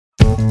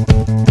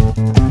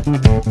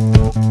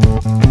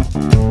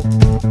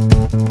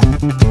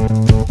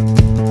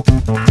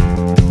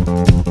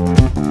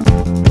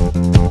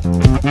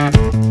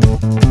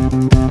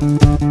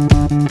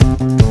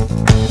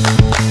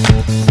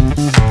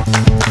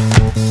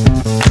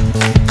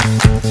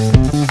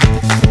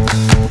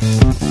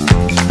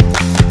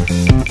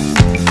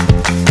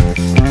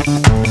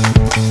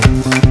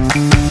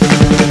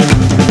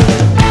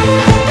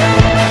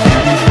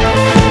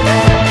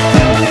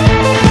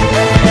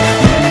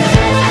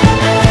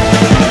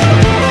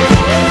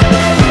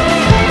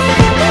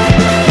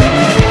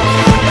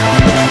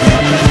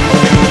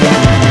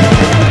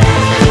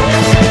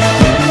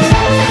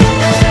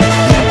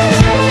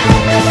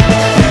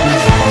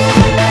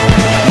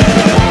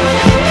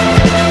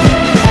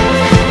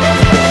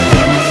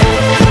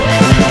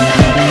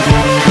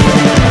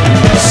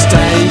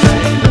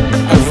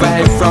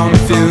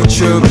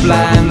future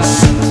plans.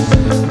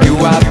 You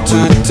have to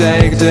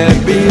take the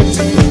beat,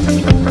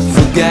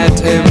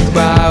 forget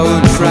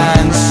about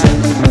France.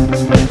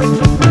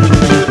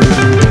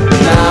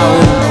 Now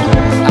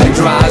I'd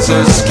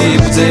rather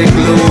skip the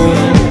gloom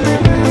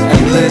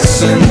and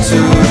listen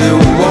to the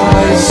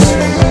voice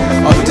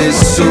of this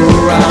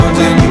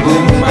surrounding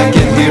boom. I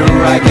can hear,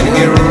 I can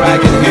hear, I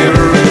can hear.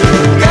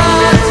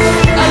 God,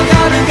 I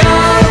gotta go.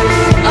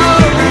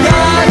 Oh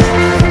God,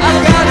 I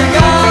gotta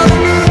go.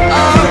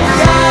 Oh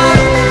God,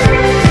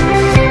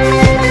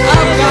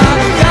 I've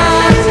gotta go.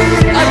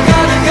 I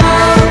gotta go.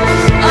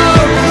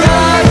 Oh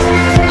God,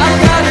 I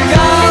gotta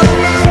go.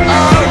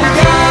 Oh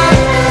God,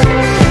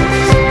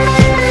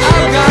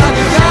 I've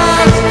gotta go.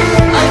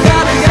 I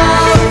gotta go.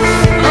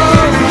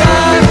 Oh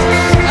God,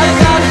 I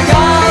gotta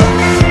go.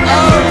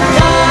 Oh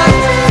God,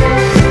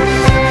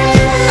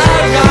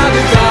 I've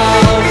gotta go.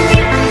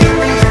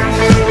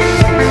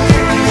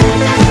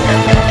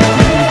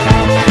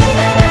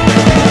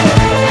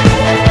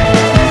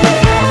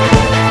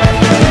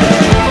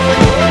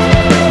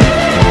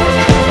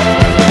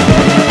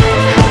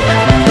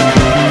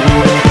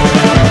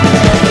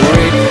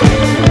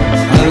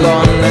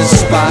 Along the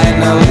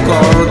spinal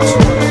cord,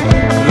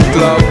 the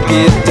clock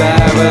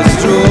guitar's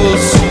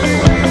rules.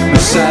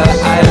 Michelle,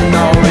 I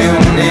know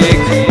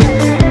unique.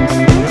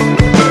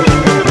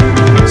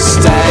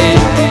 Stay,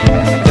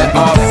 the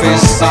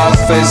office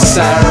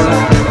officer,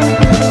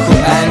 who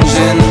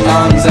engine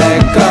on the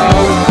go,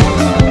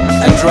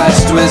 and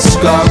rest with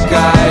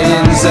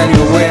cocaines, and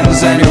you wins,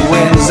 and you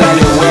wins, and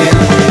you win.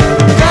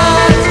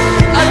 God,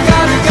 I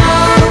gotta go.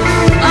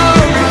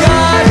 Oh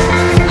God,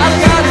 I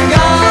gotta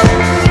go.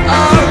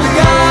 Oh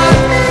God,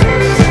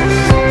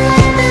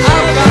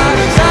 I've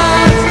gotta go.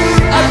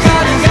 I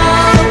gotta go.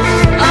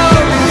 Oh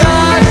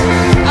God,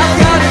 I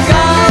gotta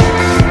go.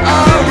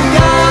 Oh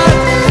God,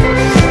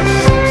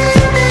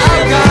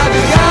 I've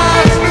gotta go.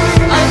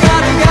 I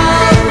gotta go.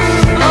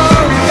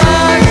 Oh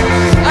God,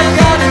 I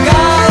gotta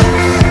go.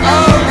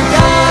 Oh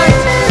God,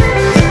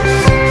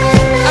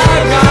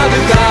 I've gotta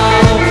go.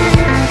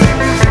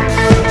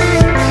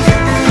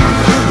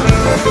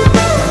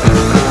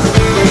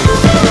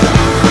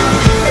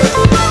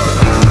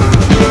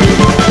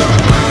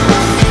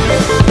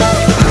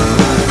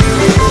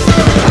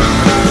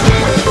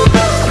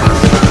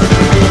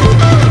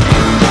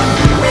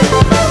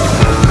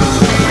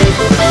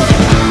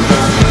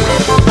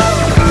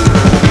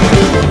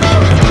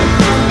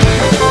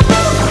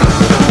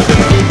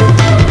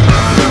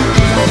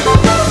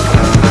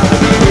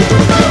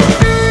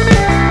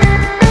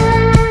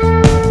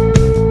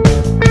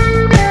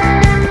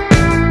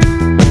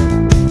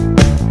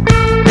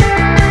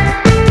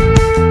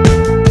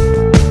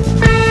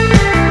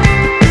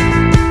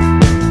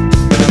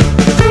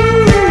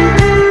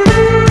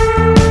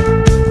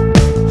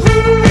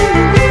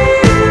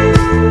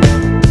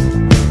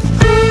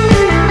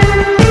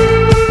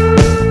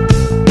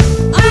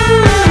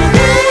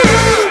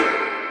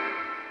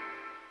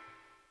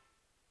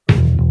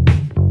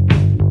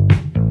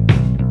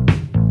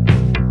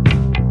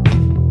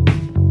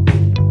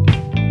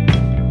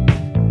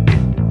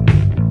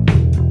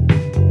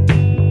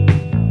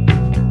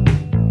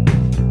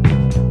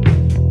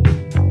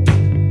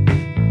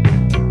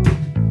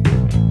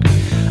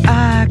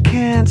 I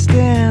can't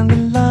stand the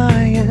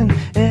lying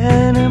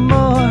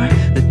anymore,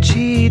 the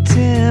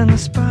cheating, the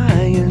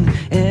spying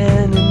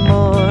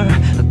anymore.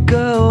 I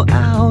go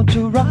out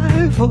to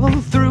rifle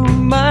through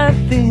my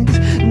things.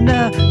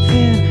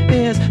 Nothing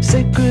is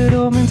sacred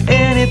or means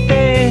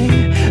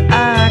anything.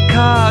 I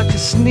caught you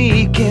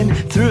sneaking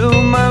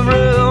through my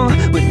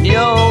room. When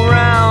you're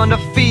around, I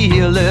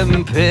feel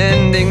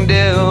impending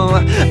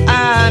doom.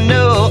 I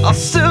know I'll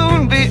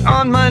soon be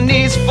on my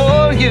knees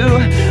for you.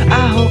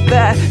 I hope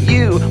that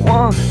you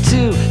want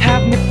to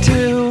have me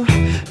too.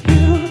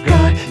 You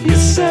got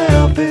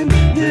yourself in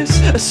this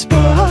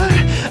spot.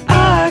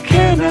 I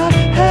cannot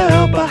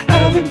help, I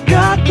haven't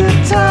got the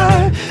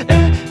time.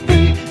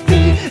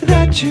 Everything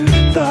that you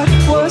thought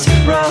was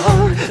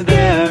wrong,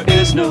 there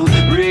is no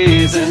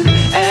reason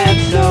and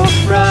no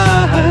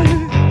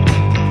rhyme.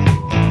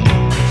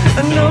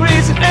 No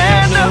reason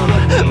and no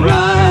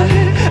rhyme.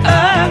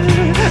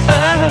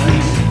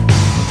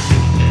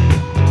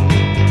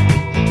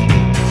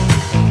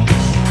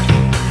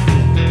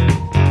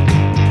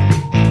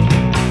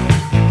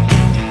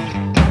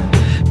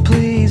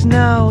 Please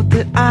note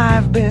that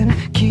I've been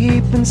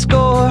keeping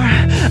score.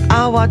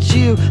 I watch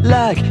you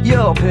like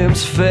your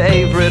pimp's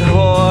favorite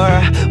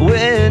whore.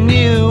 When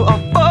you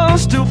are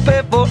forced to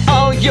pay for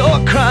all your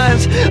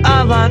crimes,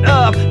 I line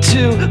up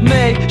to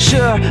make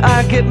sure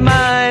I get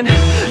mine.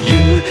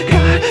 You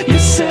got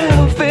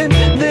yourself in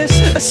this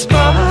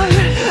spot.